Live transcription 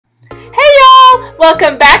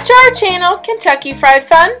Welcome back to our channel, Kentucky Fried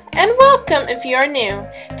Fun, and welcome if you are new.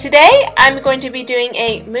 Today I'm going to be doing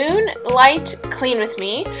a Moonlight Clean with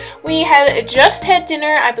me. We had just had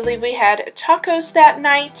dinner. I believe we had tacos that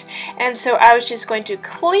night, and so I was just going to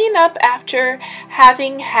clean up after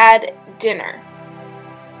having had dinner.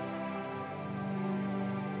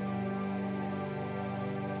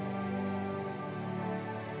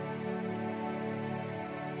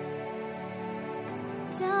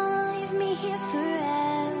 Don't leave me here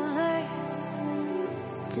forever.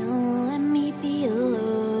 Don't let me be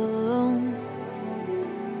alone.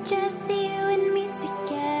 Just you and me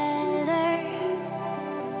together.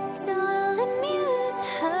 Don't let me lose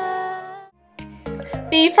her.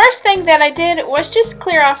 The first thing that I did was just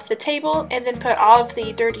clear off the table and then put all of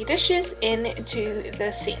the dirty dishes into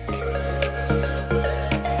the sink.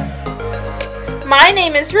 My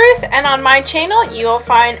name is Ruth, and on my channel you will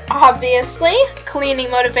find, obviously,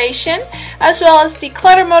 cleaning motivation, as well as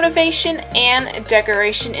declutter motivation and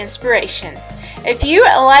decoration inspiration. If you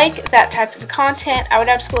like that type of content, I would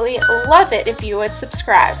absolutely love it if you would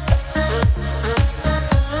subscribe.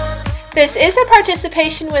 This is a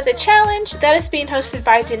participation with a challenge that is being hosted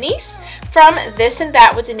by Denise from This and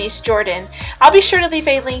That with Denise Jordan. I'll be sure to leave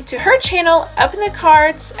a link to her channel up in the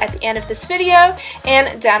cards at the end of this video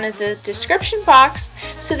and down in the description box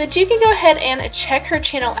so that you can go ahead and check her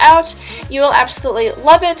channel out. You will absolutely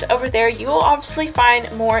love it. Over there you will obviously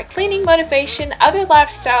find more cleaning motivation, other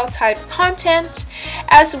lifestyle type content,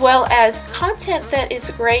 as well as content that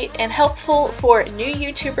is great and helpful for new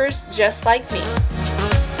YouTubers just like me.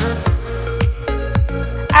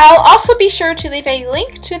 I'll also be sure to leave a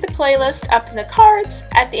link to the playlist up in the cards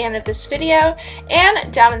at the end of this video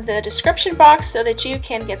and down in the description box so that you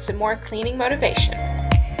can get some more cleaning motivation.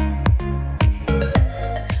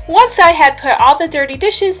 Once I had put all the dirty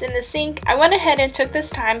dishes in the sink, I went ahead and took this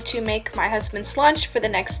time to make my husband's lunch for the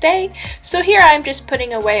next day. So here I'm just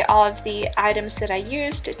putting away all of the items that I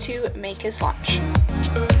used to make his lunch.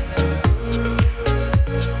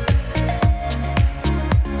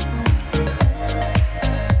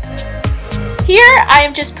 Here I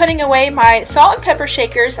am just putting away my salt and pepper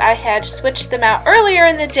shakers. I had switched them out earlier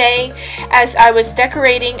in the day as I was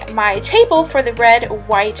decorating my table for the red,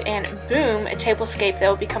 white, and boom tablescape that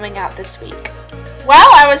will be coming out this week. While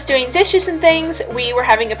I was doing dishes and things, we were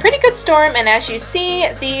having a pretty good storm, and as you see,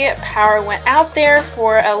 the power went out there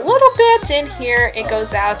for a little bit, and here it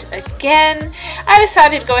goes out again. I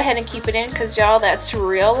decided to go ahead and keep it in because, y'all, that's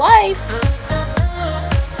real life.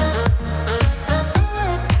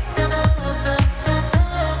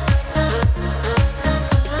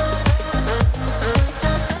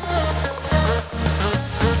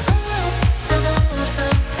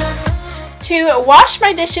 To wash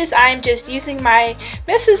my dishes, I'm just using my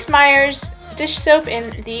Mrs. Meyer's dish soap in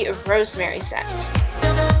the rosemary scent.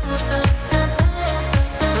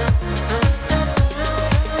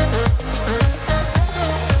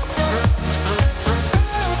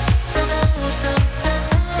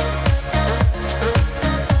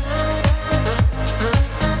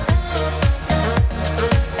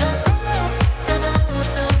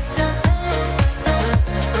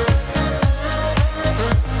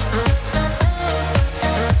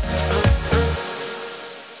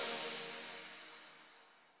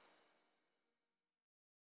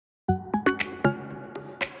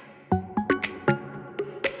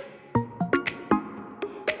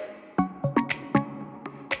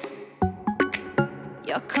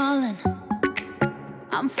 You're calling,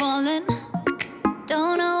 I'm falling.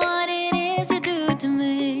 Don't know what it is you do to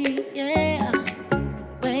me, yeah.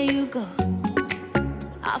 Where you go,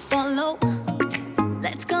 I follow.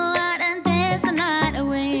 Let's go out and dance the night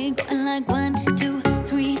away. Going like 1, 2,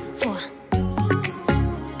 3, 4,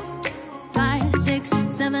 5, 6,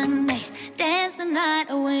 7, 8. Dance the night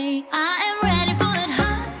away. I am ready for that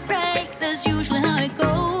heartbreak. That's usually how it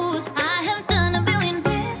goes. I have done a billion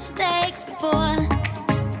mistakes before.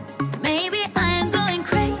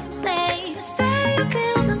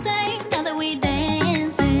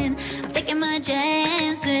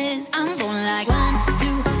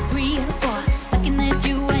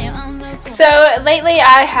 So lately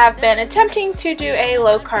I have been attempting to do a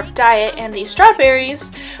low-carb diet, and the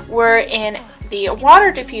strawberries were in the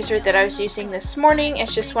water diffuser that I was using this morning.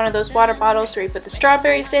 It's just one of those water bottles where you put the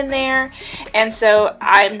strawberries in there, and so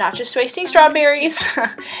I'm not just wasting strawberries,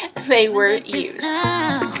 they were used.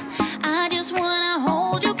 I just wanna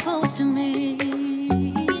hold you close to me.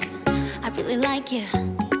 I really like you.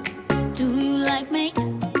 Do you like me?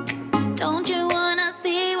 Don't you wanna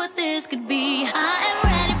see what this could be? I am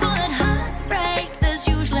ready for that heartbreak. That's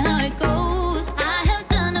usually how it goes. I have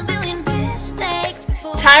done a billion mistakes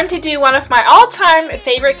before. time to do one of my all-time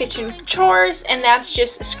favorite kitchen chores, and that's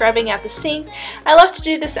just scrubbing out the sink. I love to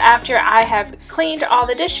do this after I have cleaned all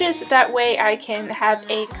the dishes. That way I can have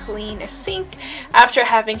a clean sink after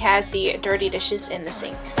having had the dirty dishes in the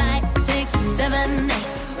sink. 5, 6, 7,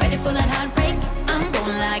 8, ready for that heartbreak. I'm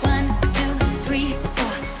going like 1, 2, 3,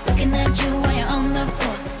 4. Looking at you when you're on the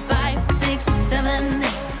floor. 5, 6, 7,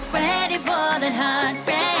 8, ready for that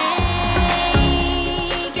heartbreak.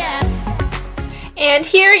 And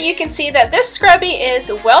here you can see that this scrubby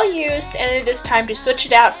is well used, and it is time to switch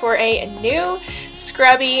it out for a new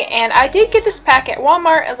scrubby. And I did get this pack at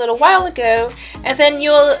Walmart a little while ago, and then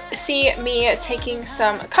you'll see me taking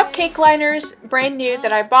some cupcake liners, brand new,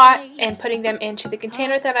 that I bought, and putting them into the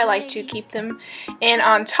container that I like to keep them in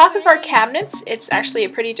on top of our cabinets. It's actually a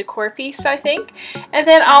pretty decor piece, I think. And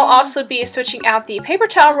then I'll also be switching out the paper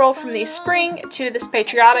towel roll from the spring to this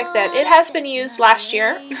patriotic that it has been used last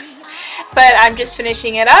year. But I'm just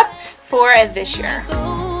finishing it up for this year.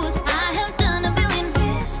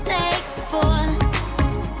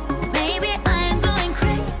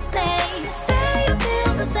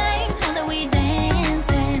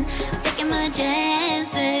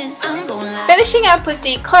 Finishing up with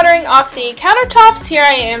decluttering off the countertops, here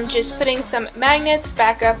I am just putting some magnets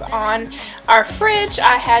back up on our fridge.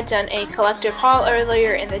 I had done a collective haul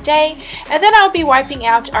earlier in the day, and then I'll be wiping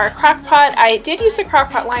out our crock pot. I did use a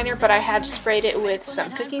crock pot liner, but I had sprayed it with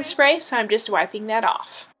some cooking spray, so I'm just wiping that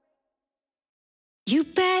off. You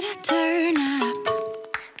better turn up.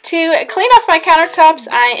 To clean off my countertops,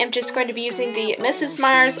 I am just going to be using the Mrs.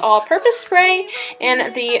 Meyer's all-purpose spray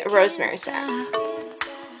and the rosemary scent.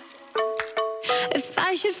 If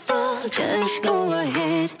I should fall, just go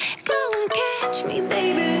ahead. Go and catch me,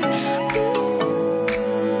 baby. Ooh,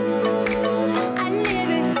 I live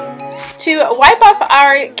it. To wipe off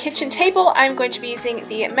our kitchen table, I'm going to be using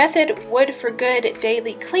the Method Wood for Good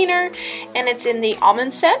Daily Cleaner, and it's in the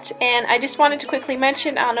almond scent. And I just wanted to quickly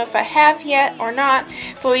mention, I don't know if I have yet or not,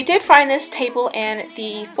 but we did find this table and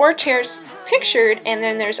the 4 chairs pictured, and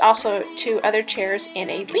then there's also 2 other chairs in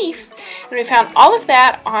a leaf, and we found all of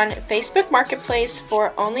that on Facebook Marketplace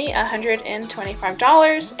for only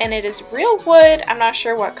 $125, and it is real wood. I'm not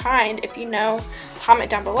sure what kind. If you know, comment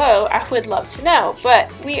down below. I would love to know,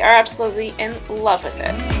 but we are absolutely in love with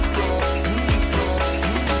it.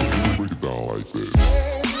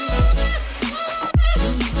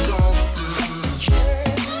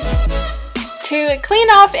 To clean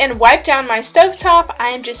off and wipe down my stovetop, I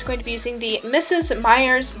am just going to be using the Mrs.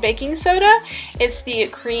 Meyer's baking soda. It's the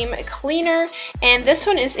cream cleaner, and this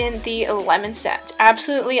one is in the lemon scent.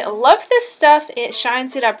 Absolutely love this stuff. It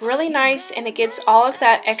shines it up really nice, and it gets all of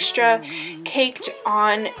that extra caked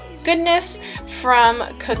on goodness from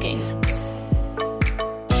cooking.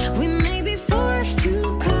 We may be forced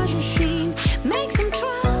to cause a scene, make some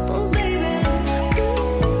trouble, baby.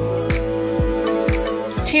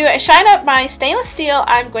 To shine up my stainless steel,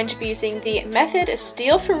 I'm going to be using the Method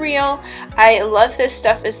Steel for Real. I love this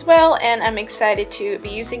stuff as well, and I'm excited to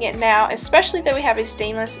be using it now, especially that we have a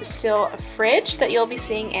stainless steel fridge that you'll be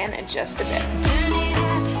seeing in just a bit.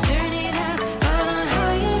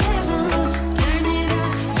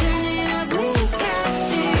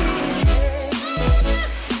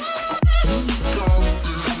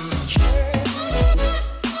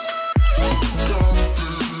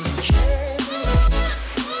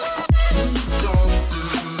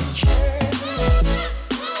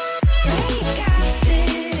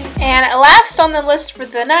 And last on the list for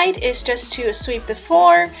the night is just to sweep the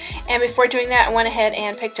floor, and before doing that I went ahead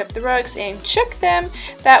and picked up the rugs and shook them.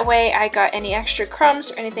 That way I got any extra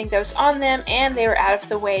crumbs or anything that was on them, and they were out of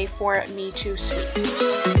the way for me to sweep.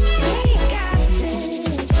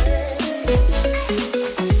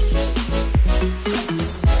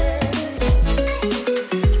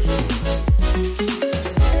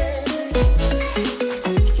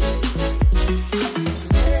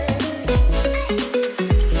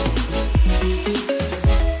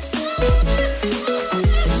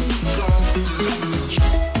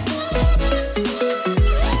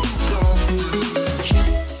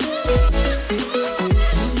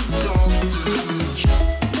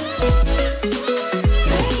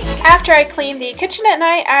 After I clean the kitchen at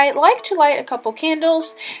night, I like to light a couple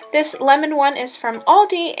candles. This lemon one is from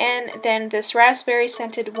Aldi, and then this raspberry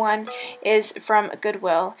scented one is from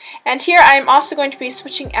Goodwill. And here I'm also going to be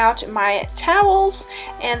switching out my towels,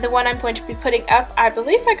 and the one I'm going to be putting up, I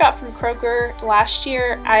believe I got from Kroger last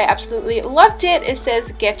year. I absolutely loved it. It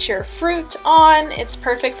says get your fruit on. It's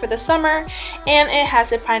perfect for the summer, and it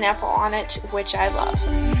has a pineapple on it, which I love.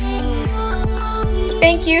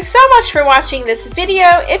 Thank you so much for watching this video.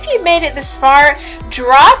 If you made it this far,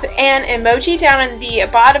 drop an emoji down in the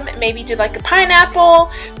bottom. Maybe do like a pineapple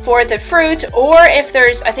for the fruit, or if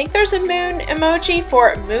there's, I think there's a moon emoji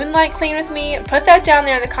for Moonlight Clean With Me. Put that down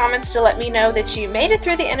there in the comments to let me know that you made it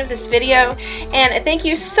through the end of this video. And thank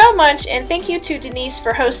you so much, and thank you to Denise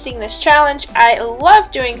for hosting this challenge. I love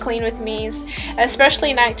doing Clean With Me's,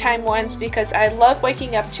 especially nighttime ones, because I love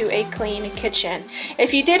waking up to a clean kitchen.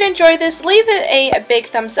 If you did enjoy this, leave it a big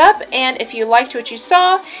thumbs up, and if you liked what you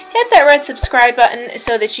saw, hit that red subscribe button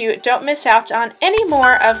so that you don't miss out on any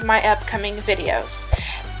more of my upcoming videos.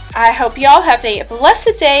 I hope y'all have a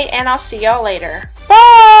blessed day, and I'll see y'all later.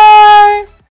 Bye!